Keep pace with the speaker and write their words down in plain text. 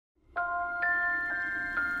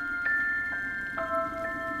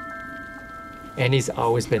Annie's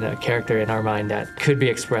always been a character in our mind that could be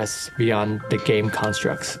expressed beyond the game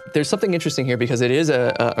constructs. There's something interesting here because it is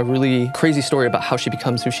a really crazy story about how she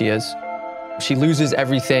becomes who she is. She loses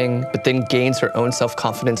everything, but then gains her own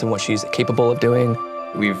self-confidence in what she's capable of doing.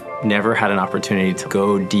 We've never had an opportunity to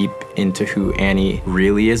go deep into who Annie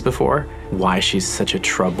really is before, why she's such a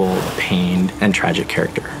troubled, pained, and tragic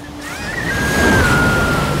character.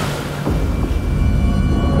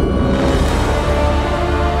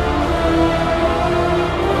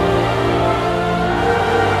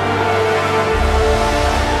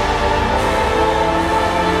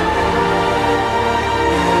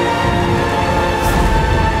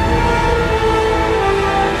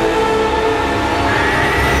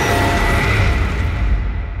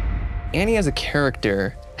 Annie as a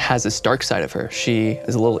character has this dark side of her. She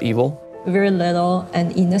is a little evil. Very little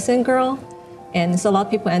and innocent girl, and so a lot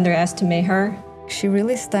of people underestimate her. She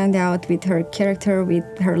really stands out with her character, with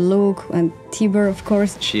her look, and Tibor, of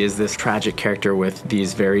course. She is this tragic character with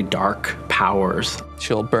these very dark powers.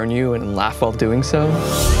 She'll burn you and laugh while doing so.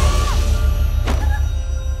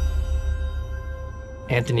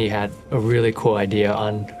 Anthony had a really cool idea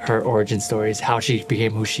on her origin stories, how she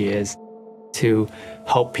became who she is, to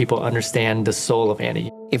help people understand the soul of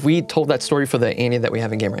Annie. If we told that story for the Annie that we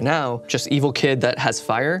have in game right now, just evil kid that has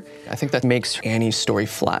fire, I think that makes Annie's story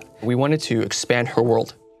flat. We wanted to expand her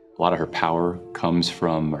world. A lot of her power comes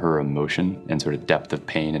from her emotion and sort of depth of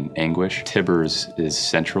pain and anguish. Tibor's is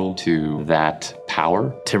central to that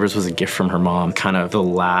power. Tibor's was a gift from her mom, kind of the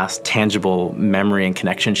last tangible memory and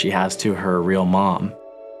connection she has to her real mom.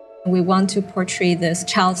 We want to portray this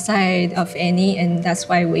child side of Annie, and that's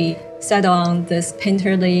why we settle on this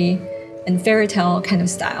painterly and fairy tale kind of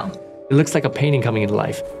style. It looks like a painting coming into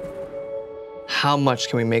life. How much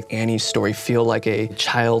can we make Annie's story feel like a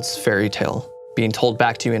child's fairy tale, being told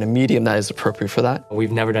back to you in a medium that is appropriate for that?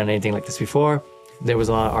 We've never done anything like this before. There was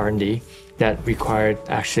a lot of R&D that required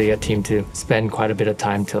actually a team to spend quite a bit of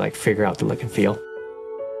time to figure out the look and feel.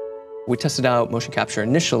 We tested out motion capture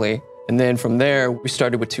initially, and then from there, we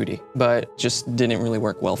started with 2D, but just didn't really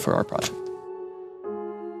work well for our project.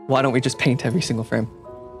 Why don't we just paint every single frame?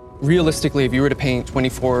 Realistically, if you were to paint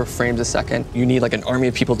 24 frames a second, you need like an army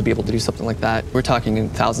of people to be able to do something like that. We're talking in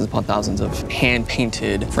thousands upon thousands of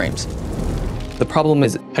hand-painted frames. The problem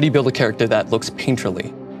is, how do you build a character that looks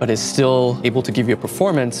painterly, but is still able to give you a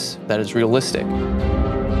performance that is realistic?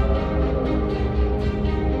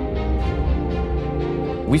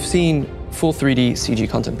 We've seen full 3D CG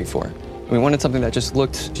content before. We wanted something that just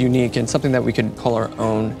looked unique and something that we could call our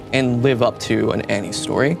own and live up to an Annie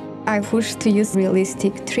story. I pushed to use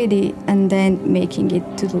realistic 3D and then making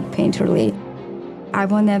it to look painterly. I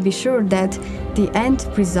want to be sure that the end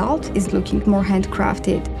result is looking more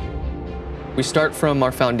handcrafted. We start from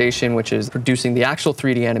our foundation, which is producing the actual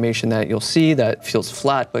 3D animation that you'll see that feels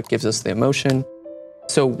flat but gives us the emotion.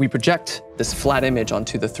 So we project this flat image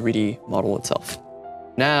onto the 3D model itself.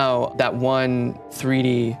 Now, that one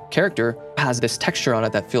 3D character has this texture on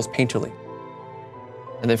it that feels painterly.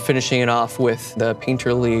 And then finishing it off with the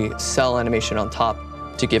painterly cell animation on top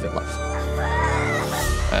to give it life.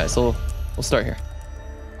 All right, so we'll start here.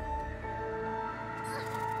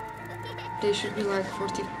 They should be like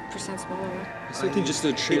 40% smaller. I think just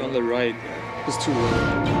the tree on the right is too low.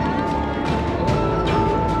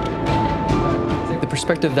 The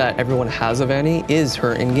perspective that everyone has of Annie is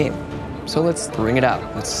her in-game. So let's bring it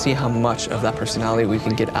out. Let's see how much of that personality we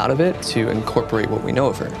can get out of it to incorporate what we know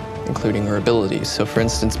of her, including her abilities. So for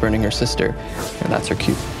instance, burning her sister, that's her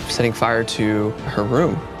cue. Setting fire to her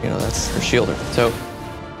room, that's her shielder. So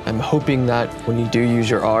I'm hoping that when you do use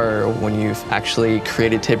your R, or when you've actually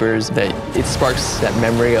created Tibor's, that it sparks that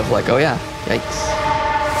memory of like, oh yeah, yikes.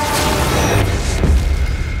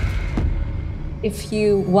 If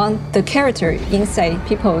you want the character inside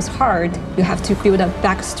people's heart, you have to build a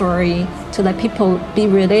backstory to let people be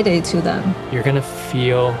related to them. You're gonna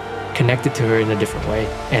feel connected to her in a different way,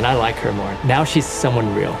 and I like her more. Now she's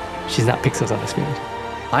someone real. She's not pixels on the screen.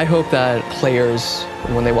 I hope that players,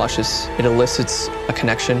 when they watch this, it elicits a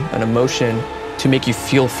connection, an emotion to make you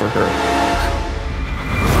feel for her.